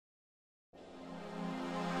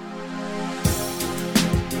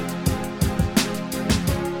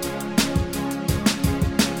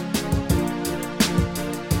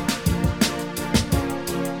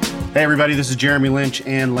Hey everybody, this is Jeremy Lynch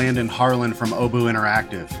and Landon Harlan from Obu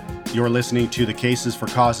Interactive. You're listening to the Cases for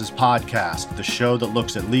Causes podcast, the show that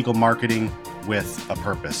looks at legal marketing with a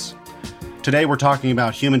purpose. Today we're talking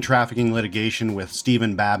about human trafficking litigation with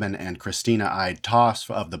Stephen Babin and Kristina Aiad-Toss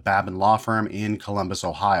of the Babin Law firm in Columbus,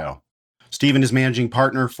 Ohio. Stephen is managing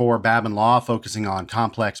partner for Babin Law, focusing on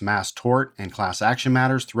complex mass tort and class action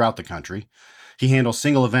matters throughout the country. He handles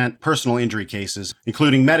single event personal injury cases,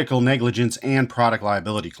 including medical negligence and product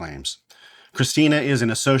liability claims. Kristina is an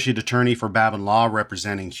associate attorney for Babin Law,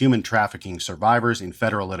 representing human trafficking survivors in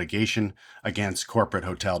federal litigation against corporate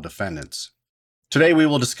hotel defendants. Today we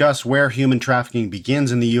will discuss where human trafficking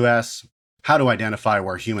begins in the U.S., how to identify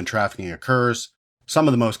where human trafficking occurs, some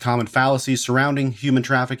of the most common fallacies surrounding human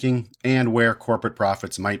trafficking, and where corporate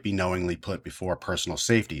profits might be knowingly put before personal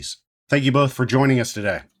safeties. Thank you both for joining us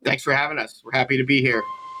today. Thanks for having us. We're happy to be here.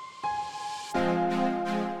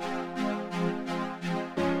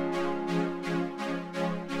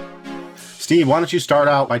 Steve, why don't you start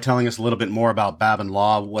out by telling us a little bit more about Babin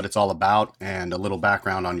Law, what it's all about, and a little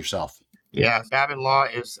background on yourself. Yeah, Babin Law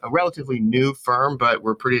is a relatively new firm, but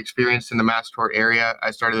we're pretty experienced in the mass tort area.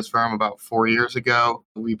 I started this firm about 4 years ago.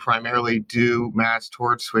 We primarily do mass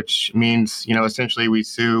torts, which means, essentially we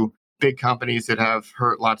sue big companies that have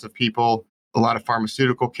hurt lots of people, a lot of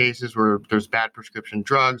pharmaceutical cases where there's bad prescription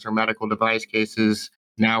drugs or medical device cases.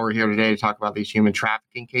 Now we're here today to talk about these human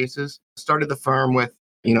trafficking cases. Started the firm with,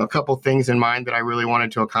 a couple things in mind that I really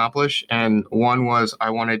wanted to accomplish. And one was I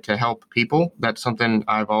wanted to help people. That's something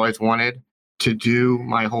I've always wanted to do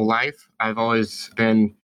my whole life. I've always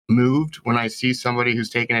been moved when I see somebody who's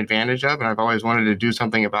taken advantage of, and I've always wanted to do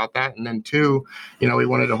something about that. And then two, we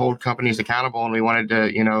wanted to hold companies accountable, and we wanted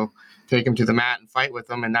to, take them to the mat and fight with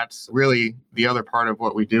them. And that's really the other part of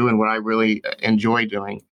what we do and what I really enjoy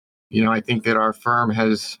doing. I think that our firm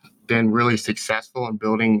has been really successful in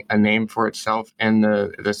building a name for itself in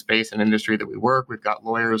the space and industry that we work. We've got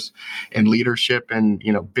lawyers in leadership and,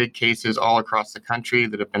 big cases all across the country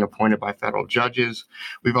that have been appointed by federal judges.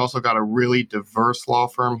 We've also got a really diverse law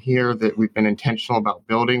firm here that we've been intentional about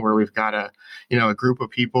building, where we've got a group of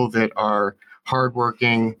people that are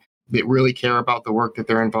hardworking, that really care about the work that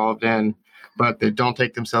they're involved in, but that don't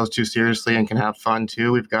take themselves too seriously and can have fun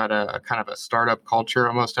too. We've got a kind of a startup culture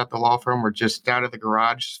almost at the law firm. We're just out of the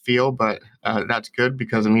garage feel, but that's good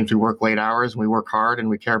because it means we work late hours and we work hard and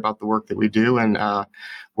we care about the work that we do, and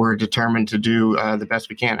we're determined to do the best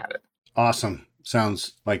we can at it. Awesome.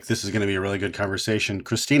 Sounds like this is going to be a really good conversation.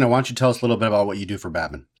 Kristina, why don't you tell us a little bit about what you do for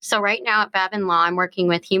Babin? So right now at Babin Law, I'm working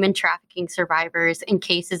with human trafficking survivors in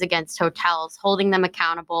cases against hotels, holding them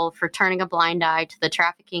accountable for turning a blind eye to the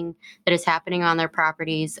trafficking that is happening on their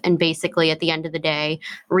properties, and basically at the end of the day,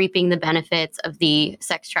 reaping the benefits of the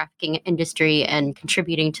sex trafficking industry and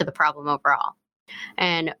contributing to the problem overall.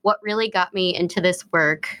 And what really got me into this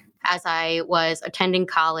work as I was attending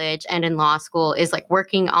college and in law school is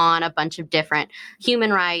working on a bunch of different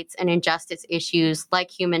human rights and injustice issues,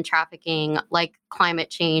 like human trafficking, like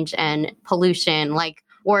climate change and pollution, like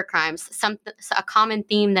war crimes. A common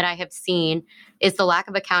theme that I have seen is the lack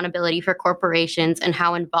of accountability for corporations and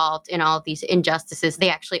how involved in all of these injustices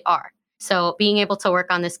they actually are. So being able to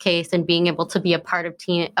work on this case and being able to be a part of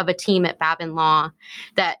a team at Babin Law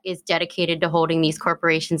that is dedicated to holding these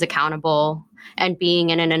corporations accountable and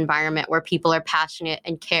being in an environment where people are passionate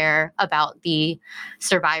and care about the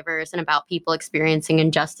survivors and about people experiencing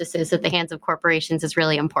injustices at the hands of corporations is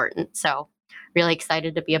really important. So really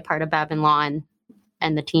excited to be a part of Babin Law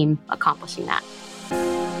and the team accomplishing that.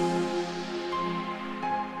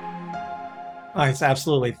 Nice,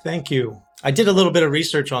 absolutely. Thank you. I did a little bit of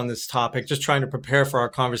research on this topic, just trying to prepare for our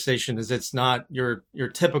conversation, as it's not your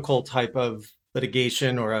typical type of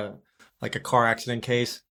litigation or a car accident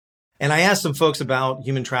case. And I asked some folks about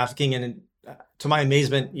human trafficking, and to my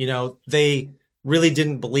amazement, they really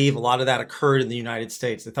didn't believe a lot of that occurred in the United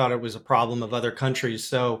States. They thought it was a problem of other countries.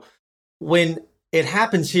 So when it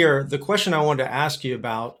happens here, the question I wanted to ask you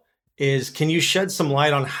about is, can you shed some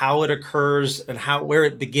light on how it occurs and where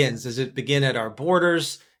it begins? Does it begin at our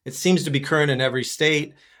borders? It seems to be current in every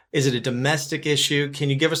state. Is it a domestic issue? Can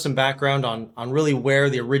you give us some background on really where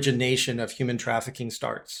the origination of human trafficking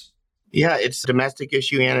starts? Yeah, it's a domestic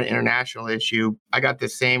issue and an international issue. I got the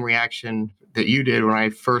same reaction that you did when I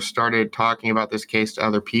first started talking about this case to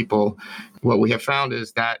other people. What we have found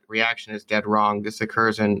is that reaction is dead wrong. This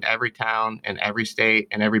occurs in every town and every state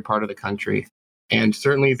and every part of the country. And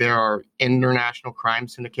certainly there are international crime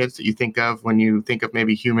syndicates that you think of when you think of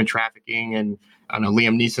maybe human trafficking and, I don't know,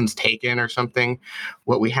 Liam Neeson's Taken or something.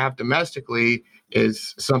 What we have domestically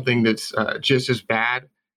is something that's just as bad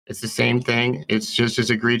It's the same thing. It's just as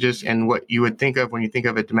egregious. And what you would think of when you think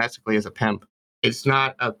of it domestically as a pimp. It's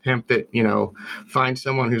not a pimp that, finds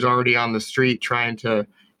someone who's already on the street trying to,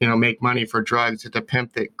 make money for drugs. It's a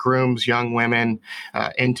pimp that grooms young women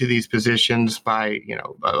into these positions by,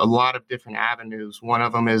 a lot of different avenues. One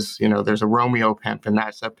of them is, there's a Romeo pimp, and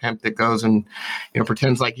that's a pimp that goes and,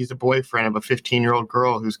 pretends like he's a boyfriend of a 15-year-old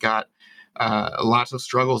girl who's got lots of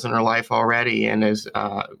struggles in her life already and is,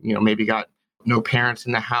 maybe got no parents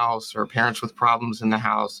in the house or parents with problems in the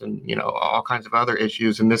house and, all kinds of other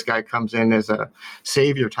issues. And this guy comes in as a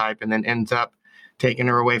savior type and then ends up taking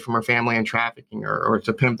her away from her family and trafficking her. Or it's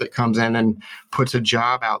a pimp that comes in and puts a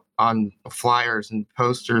job out on flyers and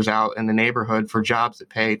posters out in the neighborhood for jobs that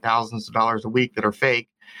pay thousands of dollars a week that are fake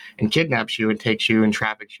and kidnaps you and takes you and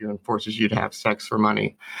traffics you and forces you to have sex for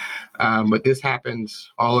money. But this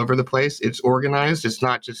happens all over the place. It's organized. It's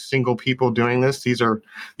not just single people doing this. These are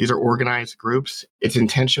organized groups. It's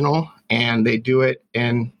intentional, and they do it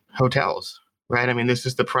in hotels, right? I mean, this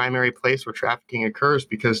is the primary place where trafficking occurs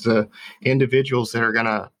because the individuals that are going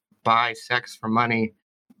to buy sex for money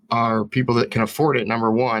are people that can afford it,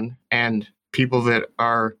 number one, and people that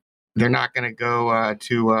they're not going to go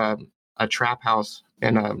to a trap house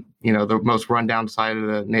in the most rundown side of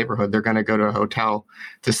the neighborhood. They're going to go to a hotel.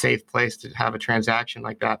 It's a safe place to have a transaction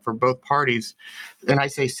like that for both parties. And I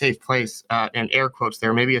say safe place in air quotes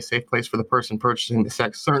there, maybe a safe place for the person purchasing the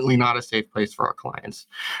sex, certainly not a safe place for our clients,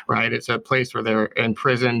 right? It's a place where they're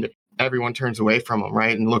imprisoned. Everyone turns away from them,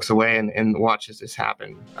 right? And looks away and watches this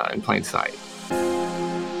happen in plain sight.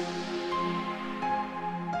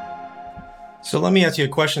 So let me ask you a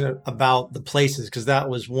question about the places, because that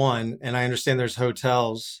was one, and I understand there's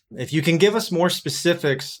hotels. If you can give us more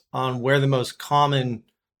specifics on where the most common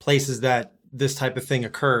places that this type of thing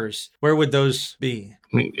occurs, where would those be?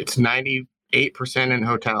 I mean, it's 98% in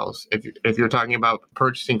hotels. If you're talking about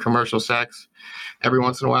purchasing commercial sex, every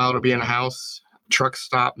once in a while it'll be in a house, truck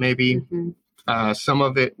stop maybe. Mm-hmm. Some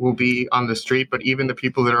of it will be on the street, but even the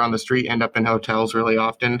people that are on the street end up in hotels really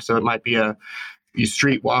often. So it might be you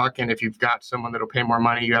street walk, and if you've got someone that'll pay more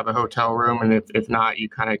money, you have a hotel room, and if not, you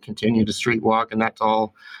kind of continue to street walk, and that's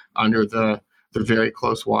all under the very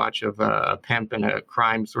close watch of a pimp and a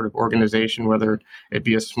crime sort of organization, whether it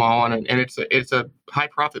be a small one, and it's a high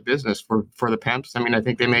profit business for the pimps. I mean, I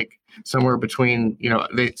think they make somewhere between,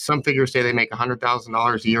 some figures say they make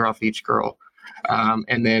 $100,000 a year off each girl.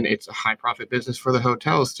 And then it's a high profit business for the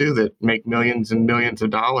hotels too, that make millions and millions of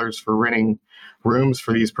dollars for renting rooms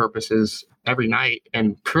for these purposes every night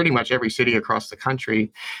in pretty much every city across the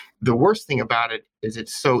country. The worst thing about it is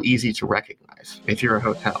it's so easy to recognize if you're a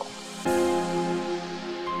hotel.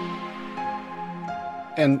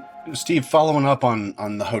 And Steve, following up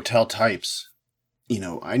on the hotel types,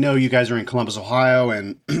 I know you guys are in Columbus, Ohio,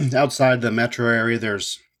 and outside the metro area,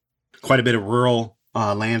 there's quite a bit of rural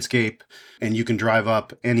landscape, and you can drive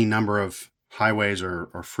up any number of highways or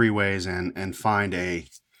freeways and find a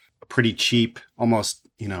pretty cheap, almost,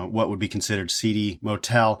 what would be considered seedy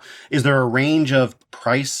motel. Is there a range of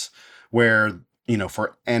price where,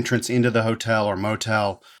 for entrance into the hotel or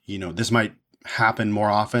motel, this might happen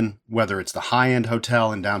more often, whether it's the high-end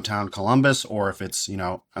hotel in downtown Columbus or if it's,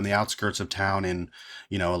 on the outskirts of town in,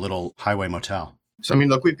 a little highway motel? So,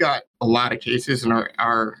 look, we've got a lot of cases, and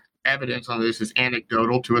our evidence on this is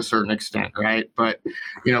anecdotal to a certain extent, right? But,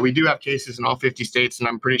 we do have cases in all 50 states, and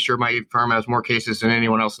I'm pretty sure my firm has more cases than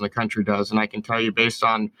anyone else in the country does. And I can tell you, based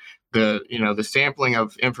on the sampling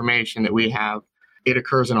of information that we have, it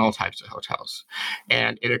occurs in all types of hotels.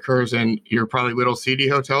 And it occurs in your probably little seedy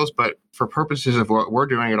hotels, but for purposes of what we're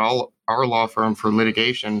doing at all our law firm for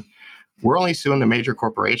litigation, we're only suing the major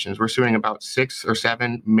corporations. We're suing about 6 or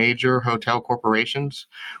 7 major hotel corporations.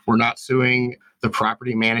 We're not suing the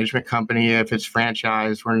property management company if it's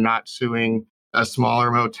franchised. We're not suing a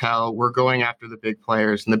smaller motel. We're going after the big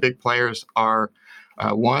players. And the big players are,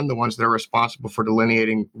 one, the ones that are responsible for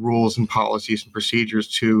delineating rules and policies and procedures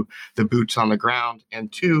to the boots on the ground.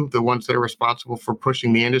 And 2, the ones that are responsible for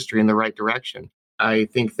pushing the industry in the right direction. I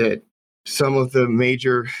think that some of the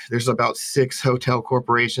there's about 6 hotel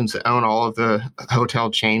corporations that own all of the hotel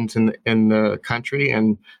chains in the country.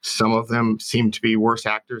 And some of them seem to be worse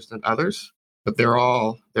actors than others. But they're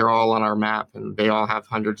all on our map, and they all have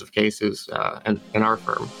hundreds of cases in our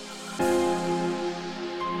firm.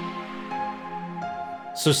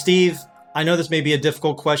 So, Steve, I know this may be a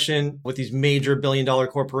difficult question with these major billion-dollar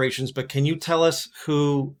corporations, but can you tell us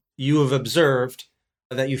who you have observed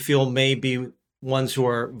that you feel may be ones who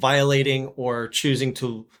are violating or choosing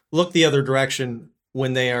to look the other direction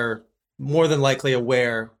when they are more than likely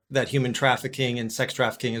aware that human trafficking and sex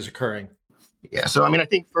trafficking is occurring? Yeah. So, I mean, I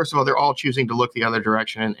think, first of all, they're all choosing to look the other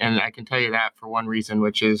direction. And I can tell you that for one reason,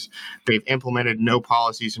 which is they've implemented no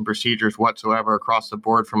policies and procedures whatsoever across the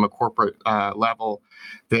board from a corporate level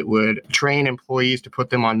that would train employees to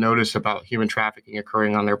put them on notice about human trafficking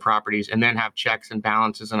occurring on their properties, and then have checks and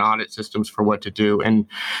balances and audit systems for what to do. And,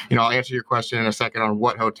 I'll answer your question in a second on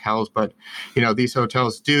what hotels, but, these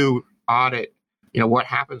hotels do audit what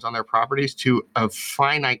happens on their properties to a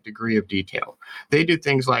finite degree of detail. They do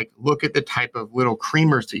things like look at the type of little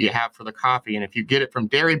creamers that you have for the coffee. And if you get it from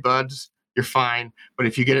Dairy Buds, you're fine. But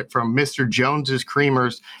if you get it from Mr. Jones's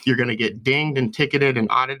Creamers, you're going to get dinged and ticketed and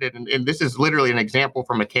audited. And this is literally an example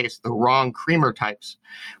from a case. The wrong creamer types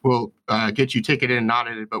will get you ticketed and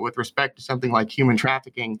audited. But with respect to something like human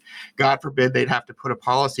trafficking, God forbid they'd have to put a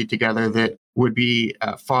policy together that would be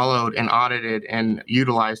followed and audited and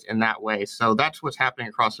utilized in that way. So that's what's happening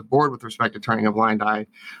across the board with respect to turning a blind eye.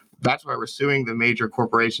 That's why we're suing the major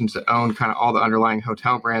corporations that own kind of all the underlying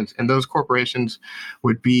hotel brands. And those corporations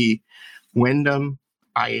would be Wyndham,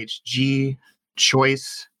 IHG,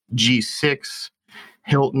 Choice, G6,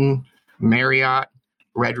 Hilton, Marriott,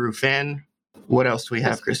 Red Roof Inn. What else do we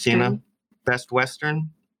have, Kristina? Best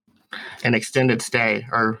Western and Extended Stay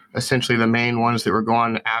are essentially the main ones that we're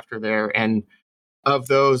going after there. And of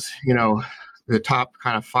those, the top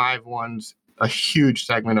kind of 5 ones, a huge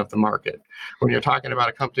segment of the market. When you're talking about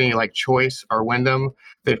a company like Choice or Wyndham,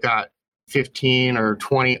 they've got 15 or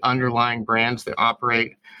 20 underlying brands that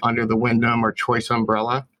operate under the Wyndham or Choice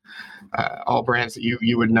umbrella, all brands that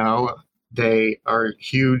you would know. They are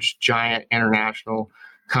huge, giant international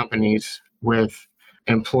companies with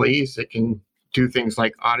employees that can do things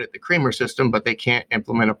like audit the creamer system, but they can't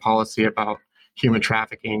implement a policy about human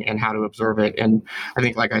trafficking and how to observe it. And I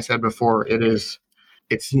think, like I said before,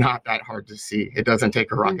 it's not that hard to see. It doesn't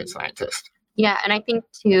take a rocket scientist. Yeah. And I think,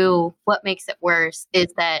 too, what makes it worse is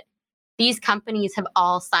that these companies have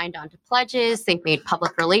all signed on to pledges. They've made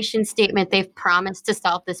public relations statement. They've promised to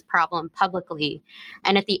solve this problem publicly.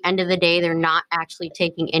 And at the end of the day, they're not actually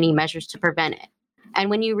taking any measures to prevent it.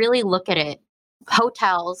 And when you really look at it,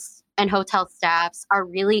 hotels and hotel staffs are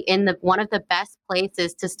really in one of the best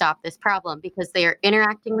places to stop this problem, because they are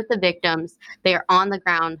interacting with the victims, they are on the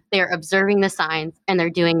ground, they are observing the signs, and they're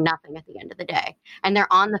doing nothing at the end of the day. And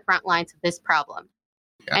they're on the front lines of this problem.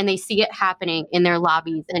 Yeah. And they see it happening in their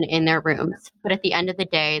lobbies and in their rooms. But at the end of the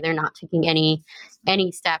day, they're not taking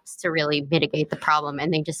any steps to really mitigate the problem.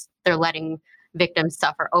 And they're letting victims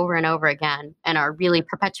suffer over and over again, and are really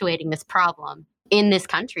perpetuating this problem in this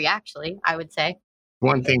country, actually, I would say.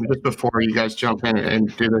 One thing just before you guys jump in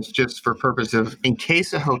and do this, just for purpose of, in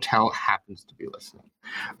case a hotel happens to be listening,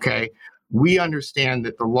 okay? We understand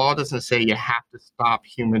that the law doesn't say you have to stop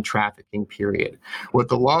human trafficking, period. What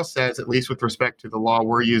the law says, at least with respect to the law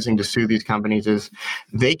we're using to sue these companies, is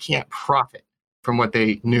they can't profit from what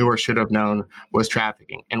they knew or should have known was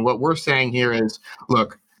trafficking. And what we're saying here is,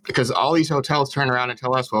 look, because all these hotels turn around and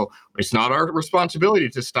tell us, well, it's not our responsibility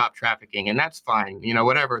to stop trafficking, and that's fine.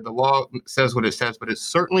 Whatever. The law says what it says, but it's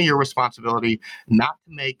certainly your responsibility not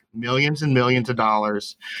to make millions and millions of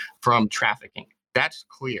dollars from trafficking. That's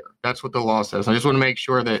clear. That's what the law says. I just want to make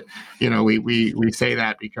sure that, we say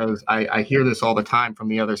that, because I hear this all the time from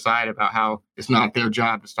the other side about how it's not their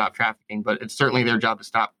job to stop trafficking, but it's certainly their job to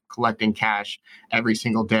stop collecting cash every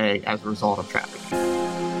single day as a result of trafficking.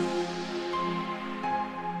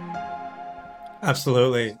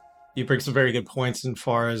 Absolutely. You bring some very good points as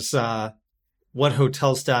far as what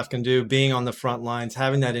hotel staff can do, being on the front lines,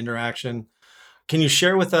 having that interaction. Can you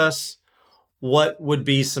share with us what would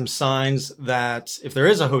be some signs that, if there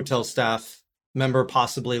is a hotel staff member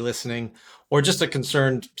possibly listening, or just a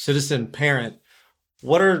concerned citizen parent,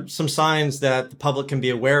 what are some signs that the public can be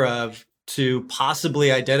aware of to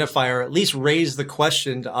possibly identify, or at least raise the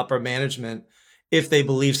question to upper management if they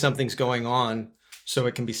believe something's going on, so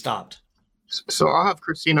it can be stopped? So I'll have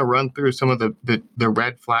Kristina run through some of the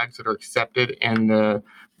red flags that are accepted in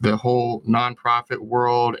the whole nonprofit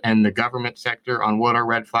world and the government sector on what are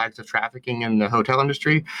red flags of trafficking in the hotel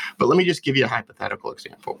industry. But let me just give you a hypothetical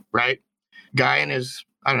example, right? Guy in his,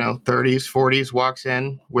 30s, 40s walks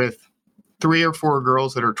in with 3 or 4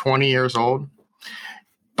 girls that are 20 years old,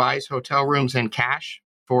 buys hotel rooms in cash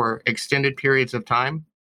for extended periods of time,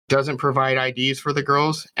 doesn't provide IDs for the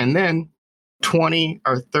girls, and then 20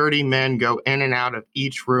 or 30 men go in and out of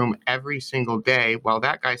each room every single day while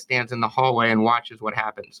that guy stands in the hallway and watches what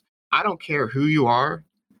happens. I don't care who you are.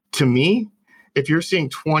 To me, if you're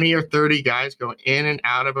seeing 20 or 30 guys go in and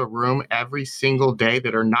out of a room every single day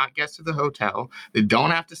that are not guests of the hotel, that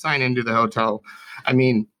don't have to sign into the hotel,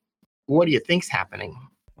 what do you think's happening?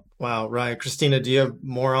 Wow, right. Kristina, do you have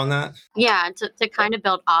more on that? Yeah, to kind of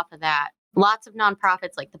build off of that, Lots of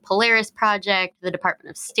nonprofits like the Polaris Project, the Department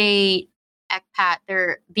of State,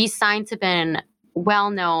 ECPAT, these signs have been well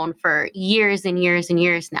known for years and years and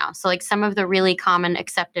years now. So like some of the really common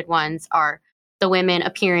accepted ones are the women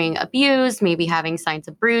appearing abused, maybe having signs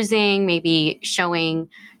of bruising, maybe showing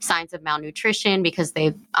signs of malnutrition because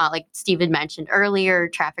they've, like Stephen mentioned earlier,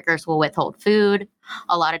 traffickers will withhold food.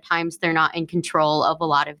 A lot of times they're not in control of a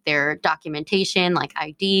lot of their documentation like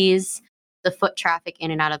IDs. The foot traffic in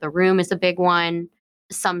and out of the room is a big one.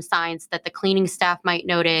 Some signs that the cleaning staff might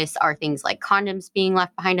notice are things like condoms being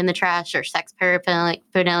left behind in the trash or sex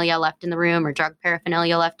paraphernalia left in the room or drug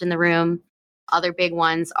paraphernalia left in the room. Other big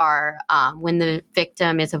ones are when the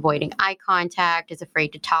victim is avoiding eye contact, is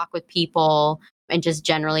afraid to talk with people, and just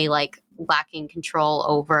generally like lacking control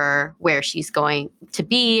over where she's going to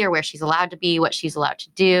be or where she's allowed to be, what she's allowed to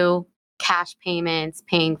do. Cash payments,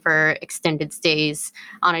 paying for extended stays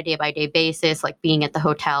on a day-by-day basis, like being at the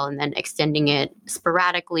hotel and then extending it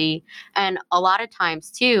sporadically. And a lot of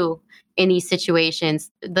times, too, in these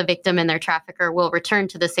situations, the victim and their trafficker will return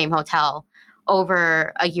to the same hotel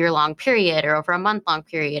over a year-long period or over a month-long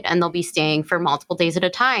period, and they'll be staying for multiple days at a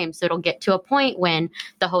time. So it'll get to a point when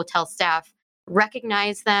the hotel staff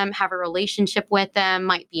recognize them, have a relationship with them,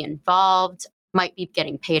 might be involved, might be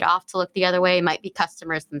getting paid off to look the other way, might be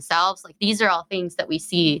customers themselves. Like these are all things that we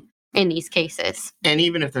see in these cases. And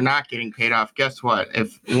even if they're not getting paid off, guess what?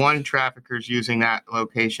 If one trafficker's using that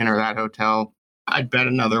location or that hotel, I'd bet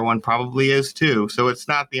another one probably is too. So it's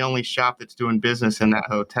not the only shop that's doing business in that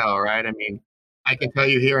hotel, right? I mean, I can tell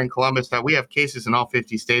you here in Columbus that we have cases in all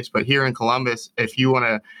 50 states, but here in Columbus, if you want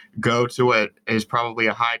to go to what is probably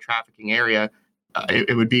a high trafficking area,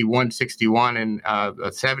 it would be 161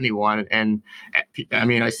 and 71. And I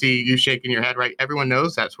mean, I see you shaking your head, right? Everyone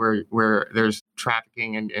knows that's where there's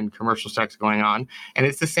trafficking and commercial sex going on. And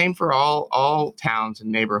it's the same for all towns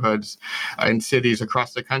and neighborhoods and cities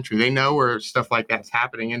across the country. They know where stuff like that's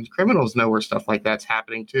happening, and criminals know where stuff like that's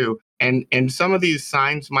happening too. And some of these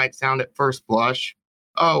signs might sound at first blush,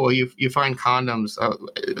 oh, well, you find condoms.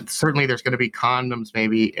 Certainly there's going to be condoms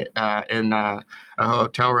maybe in a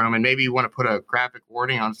hotel room. And maybe you want to put a graphic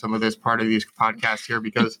warning on some of this part of these podcasts here,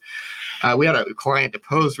 because we had a client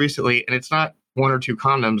depose recently, and it's not one or two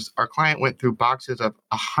condoms. Our client went through boxes of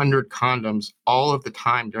 100 condoms all of the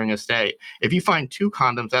time during a stay. If you find 2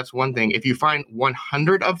 condoms, that's one thing. If you find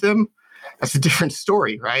 100 of them, that's a different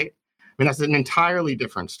story, right? I mean, that's an entirely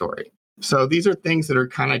different story. So these are things that are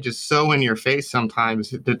kind of just so in your face sometimes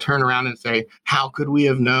to turn around and say, how could we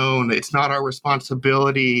have known? It's not our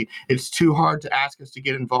responsibility. It's too hard to ask us to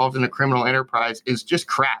get involved in a criminal enterprise is just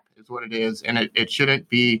crap is what it is. And it shouldn't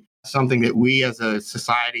be something that we as a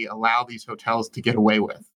society allow these hotels to get away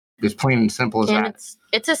with. It's plain and simple as that.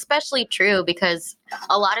 It's especially true because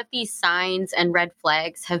a lot of these signs and red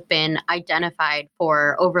flags have been identified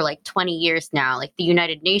for over like 20 years now. Like the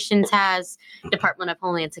United Nations has, Department of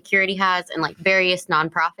Homeland Security has, and like various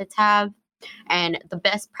nonprofits have. And the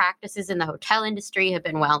best practices in the hotel industry have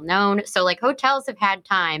been well known. So like hotels have had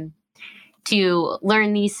time to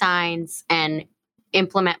learn these signs and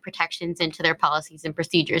implement protections into their policies and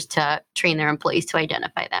procedures to train their employees to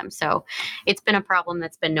identify them. So it's been a problem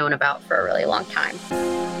that's been known about for a really long time.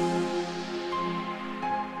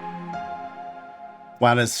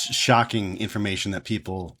 Wow, that's shocking information that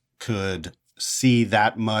people could see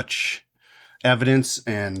that much evidence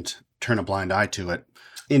and turn a blind eye to it.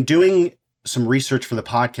 In doing some research for the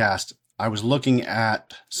podcast, I was looking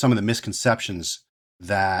at some of the misconceptions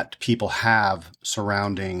that people have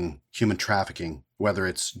surrounding human trafficking, whether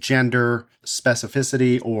it's gender,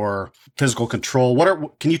 specificity, or physical control.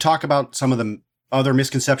 Can you talk about some of the other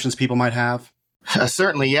misconceptions people might have?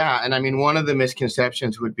 Certainly, yeah. And I mean, one of the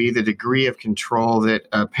misconceptions would be the degree of control that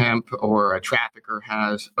a pimp or a trafficker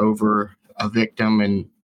has over a victim. And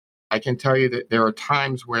I can tell you that there are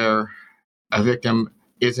times where a victim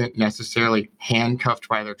isn't necessarily handcuffed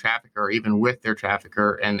by their trafficker or even with their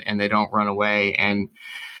trafficker, and they don't run away. And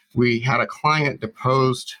we had a client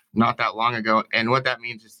deposed not that long ago. And what that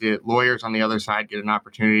means is the lawyers on the other side get an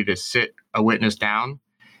opportunity to sit a witness down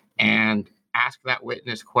and ask that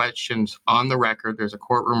witness questions on the record. There's a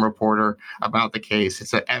courtroom reporter about the case.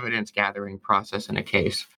 It's an evidence gathering process in a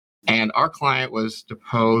case. And our client was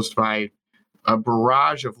deposed by a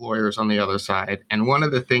barrage of lawyers on the other side. And one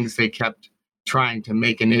of the things they kept trying to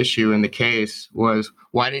make an issue in the case was,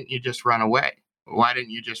 why didn't you just run away? Why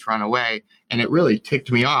didn't you just run away? And it really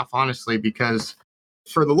ticked me off, honestly, because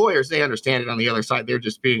for the lawyers, they understand it on the other side. They're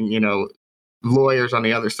just being, lawyers on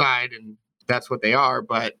the other side, and that's what they are.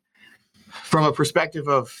 But from a perspective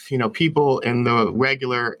of, people in the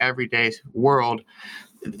regular everyday world,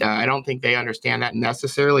 I don't think they understand that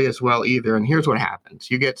necessarily as well either. And here's what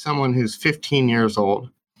happens. You get someone who's 15 years old.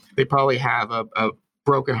 They probably have a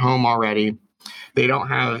broken home already. They don't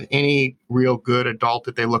have any real good adult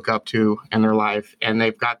that they look up to in their life. And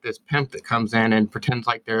they've got this pimp that comes in and pretends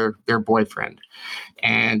like they're their boyfriend.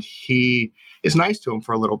 And he is nice to them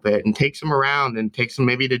for a little bit and takes them around and takes them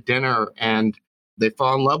maybe to dinner, and they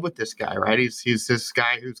fall in love with this guy, right? He's this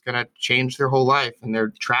guy who's going to change their whole life, and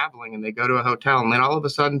they're traveling and they go to a hotel, and then all of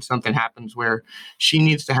a sudden something happens where she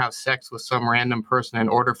needs to have sex with some random person in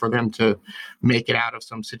order for them to make it out of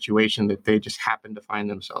some situation that they just happen to find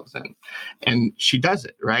themselves in. And she does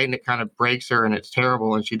it, right? And it kind of breaks her, and it's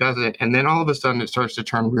terrible, and she does it. And then all of a sudden it starts to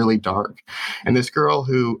turn really dark. And this girl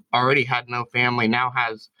who already had no family now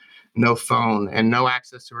has no phone and no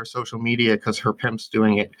access to her social media because her pimp's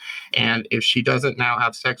doing it. And if she doesn't now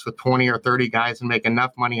have sex with 20 or 30 guys and make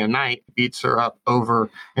enough money a night, beats her up over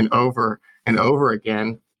and over and over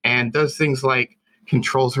again, and does things like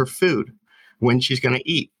controls her food when she's going to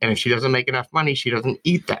eat. And if she doesn't make enough money, she doesn't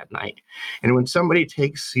eat that night. And when somebody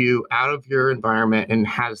takes you out of your environment and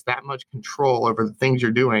has that much control over the things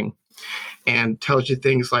you're doing, and tells you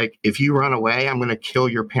things like, if you run away, I'm going to kill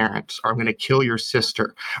your parents, or I'm going to kill your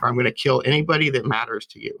sister, or I'm going to kill anybody that matters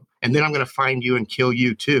to you. And then I'm going to find you and kill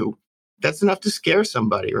you too. That's enough to scare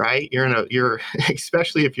somebody, right? You're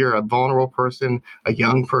especially if you're a vulnerable person, a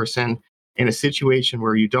young person in a situation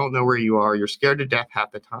where you don't know where you are, you're scared to death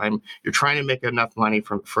half the time, you're trying to make enough money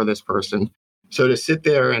for this person. So to sit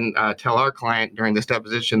there and tell our client during this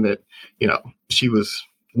deposition that, she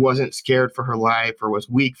wasn't scared for her life or was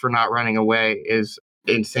weak for not running away is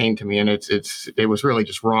insane to me. And it was really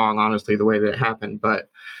just wrong, honestly, the way that it happened. But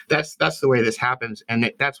that's the way this happens. And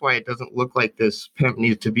that's why it doesn't look like this pimp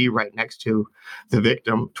needs to be right next to the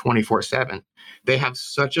victim 24/7. They have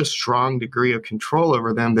such a strong degree of control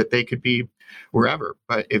over them that they could be wherever.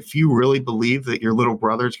 But if you really believe that your little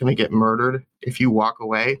brother is going to get murdered if you walk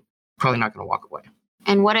away, probably not going to walk away.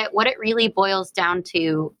 And what it really boils down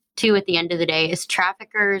to at the end of the day is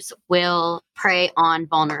traffickers will prey on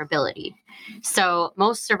vulnerability. So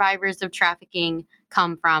most survivors of trafficking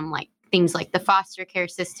come from things like the foster care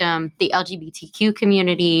system, the LGBTQ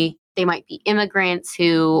community. They might be immigrants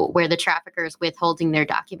where the traffickers withholding their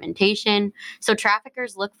documentation. So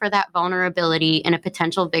traffickers look for that vulnerability in a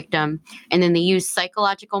potential victim, and then they use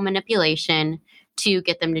psychological manipulation to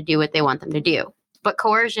get them to do what they want them to do. But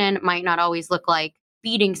coercion might not always look like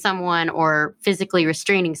beating someone or physically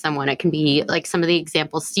restraining someone. It can be like some of the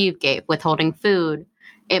examples Steve gave, withholding food.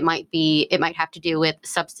 It might have to do with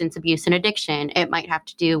substance abuse and addiction. It might have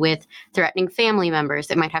to do with threatening family members.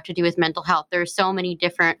 It might have to do with mental health. There are so many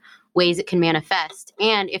different ways it can manifest.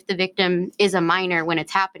 And if the victim is a minor when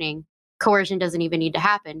it's happening, coercion doesn't even need to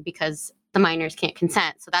happen because the minors can't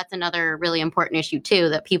consent. So that's another really important issue too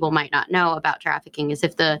that people might not know about trafficking is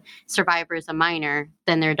if the survivor is a minor,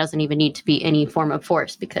 then there doesn't even need to be any form of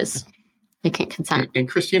force because they can't consent. And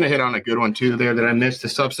Kristina hit on a good one too there that I missed, the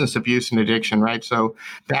substance abuse and addiction, right? So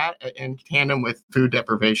that in tandem with food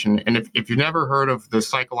deprivation. And if you've never heard of the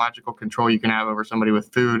psychological control you can have over somebody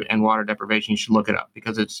with food and water deprivation, you should look it up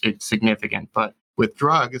because it's significant. But with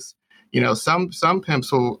drugs, some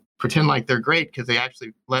pimps will pretend like they're great because they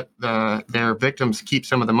actually let their victims keep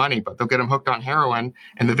some of the money, but they'll get them hooked on heroin,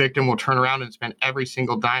 and the victim will turn around and spend every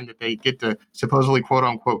single dime that they get to supposedly quote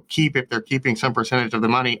unquote keep if they're keeping some percentage of the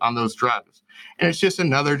money on those drugs. And it's just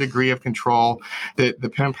another degree of control that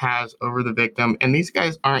the pimp has over the victim. And these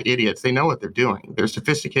guys aren't idiots. They know what they're doing. They're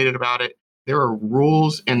sophisticated about it. There are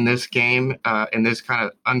rules in this game, in this kind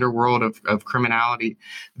of underworld of criminality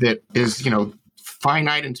that is,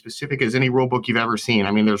 finite and specific as any rule book you've ever seen.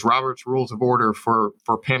 I mean, there's Robert's Rules of Order for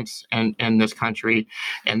pimps in this country,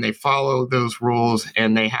 and they follow those rules,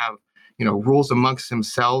 and they have, rules amongst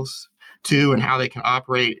themselves too, and how they can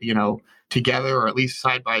operate, together or at least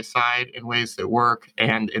side by side in ways that work.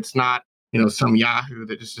 And it's not, some Yahoo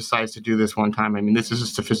that just decides to do this one time. I mean, this is a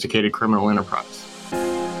sophisticated criminal enterprise.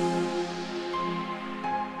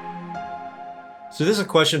 So this is a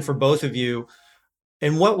question for both of you.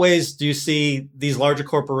 In what ways do you see these larger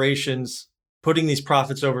corporations putting these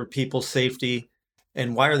profits over people's safety,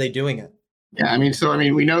 and why are they doing it? Yeah,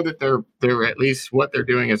 we know that they're at least what they're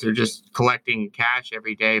doing is they're just collecting cash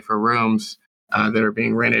every day for rooms that are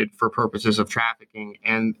being rented for purposes of trafficking.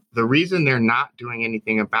 And the reason they're not doing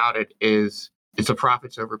anything about it is it's a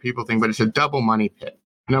profits over people thing, but it's a double money pit.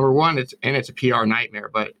 Number one, it's a PR nightmare,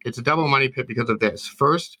 but it's a double money pit because of this.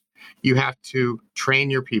 First, you have to train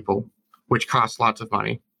your people, which costs lots of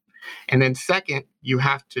money. And then second, you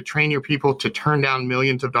have to train your people to turn down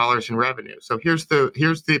millions of dollars in revenue. So here's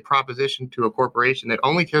the proposition to a corporation that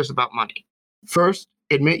only cares about money. First,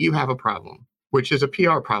 admit you have a problem, which is a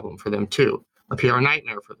PR problem for them too, a PR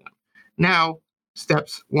nightmare for them. Now,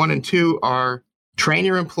 steps 1 and 2 are train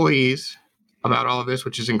your employees about all of this,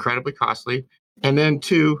 which is incredibly costly. And then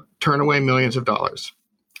 2, turn away millions of dollars.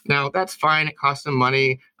 Now, that's fine. It costs them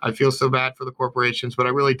money. I feel so bad for the corporations, but I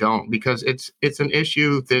really don't, because it's an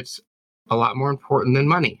issue that's a lot more important than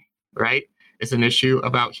money, right? It's an issue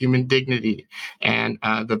about human dignity and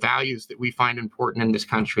the values that we find important in this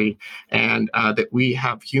country, and that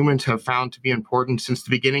humans have found to be important since the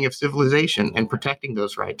beginning of civilization, and protecting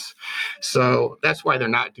those rights. So that's why they're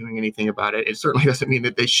not doing anything about it. It certainly doesn't mean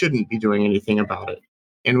that they shouldn't be doing anything about it.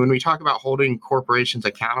 And when we talk about holding corporations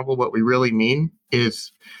accountable, what we really mean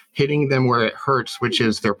is hitting them where it hurts, which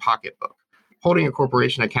is their pocketbook. Holding a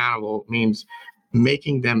corporation accountable means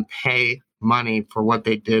making them pay money for what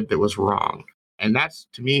they did that was wrong. And that's,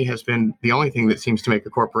 to me, has been the only thing that seems to make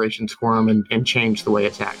a corporation squirm and change the way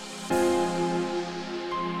it's acting.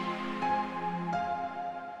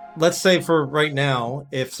 Let's say for right now,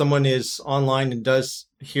 if someone is online and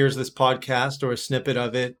hears this podcast or a snippet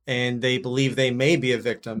of it, and they believe they may be a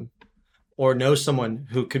victim or know someone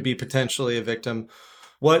who could be potentially a victim,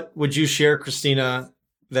 what would you share, Kristina,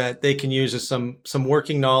 that they can use as some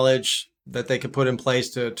working knowledge that they could put in place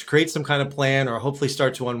to create some kind of plan or hopefully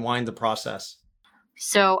start to unwind the process?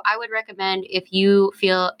 So I would recommend, if you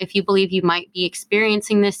believe you might be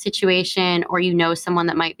experiencing this situation, or you know someone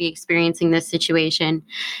that might be experiencing this situation,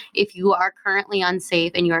 if you are currently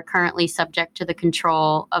unsafe and you are currently subject to the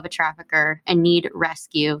control of a trafficker and need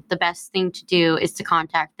rescue, the best thing to do is to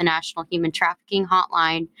contact the National Human Trafficking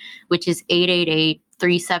Hotline, which is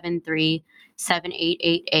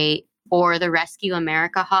 888-373-7888, or the Rescue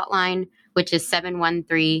America Hotline, which is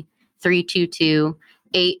 713-322-8000.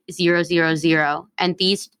 And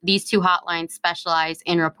these two hotlines specialize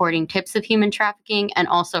in reporting tips of human trafficking and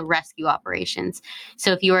also rescue operations.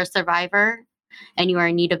 So if you are a survivor and you are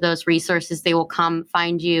in need of those resources, they will come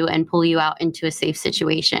find you and pull you out into a safe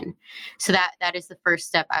situation. So that is the first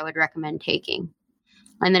step I would recommend taking.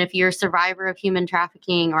 And then if you're a survivor of human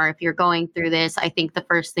trafficking, or if you're going through this, I think the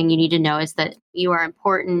first thing you need to know is that you are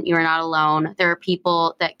important. You are not alone. There are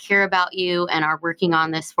people that care about you and are working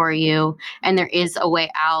on this for you. And there is a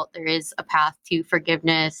way out. There is a path to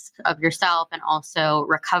forgiveness of yourself and also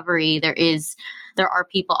recovery. There are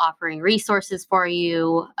people offering resources for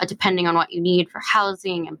you, depending on what you need for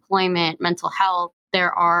housing, employment, mental health.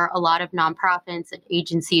 There are a lot of nonprofits and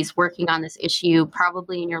agencies working on this issue,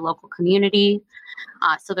 probably in your local community.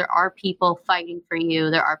 So there are people fighting for you.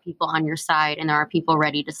 There are people on your side, and there are people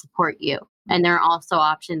ready to support you. And there are also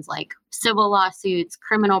options like civil lawsuits,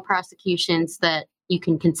 criminal prosecutions that you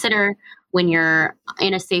can consider when you're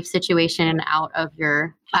in a safe situation and out of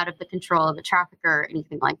the control of a trafficker or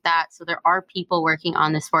anything like that. So there are people working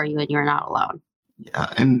on this for you, and you're not alone.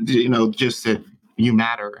 Yeah, and just that you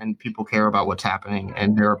matter and people care about what's happening.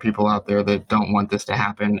 And there are people out there that don't want this to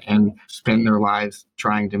happen and spend their lives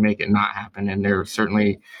trying to make it not happen. And they're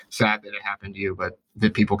certainly sad that it happened to you, but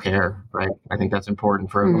that people care, right? I think that's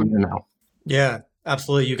important for everyone to know. Yeah,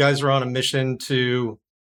 absolutely. You guys are on a mission to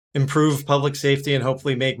improve public safety and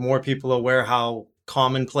hopefully make more people aware how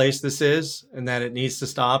commonplace this is and that it needs to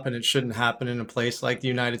stop and it shouldn't happen in a place like the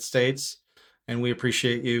United States. And we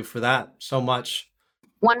appreciate you for that so much.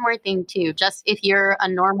 One more thing too, just if you're a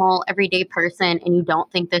normal everyday person and you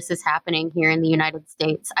don't think this is happening here in the United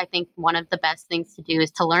States, I think one of the best things to do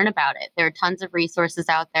is to learn about it. There are tons of resources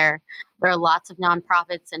out there. There are lots of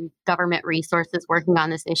nonprofits and government resources working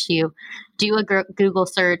on this issue. Do a Google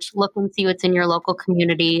search, look and see what's in your local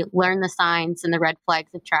community, learn the signs and the red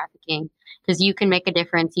flags of trafficking, because you can make a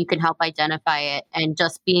difference. You can help identify it. And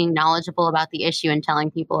just being knowledgeable about the issue and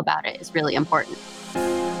telling people about it is really important.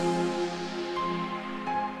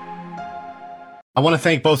 I want to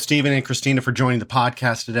thank both Stephen and Kristina for joining the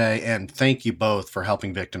podcast today, and thank you both for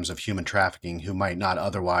helping victims of human trafficking who might not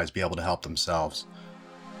otherwise be able to help themselves.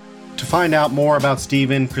 To find out more about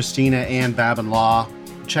Stephen, Kristina, and Babin Law,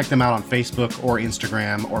 check them out on Facebook or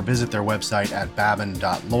Instagram, or visit their website at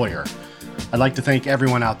babin.lawyer. I'd like to thank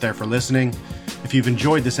everyone out there for listening. If you've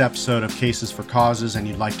enjoyed this episode of Cases for Causes and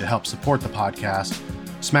you'd like to help support the podcast,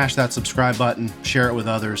 smash that subscribe button, share it with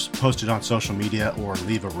others, post it on social media, or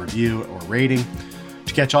leave a review or rating.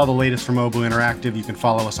 To catch all the latest from Obu Interactive, you can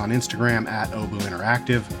follow us on Instagram at Obu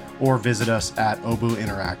Interactive or visit us at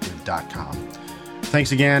obuinteractive.com.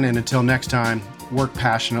 Thanks again, and until next time, work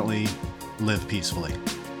passionately, live peacefully.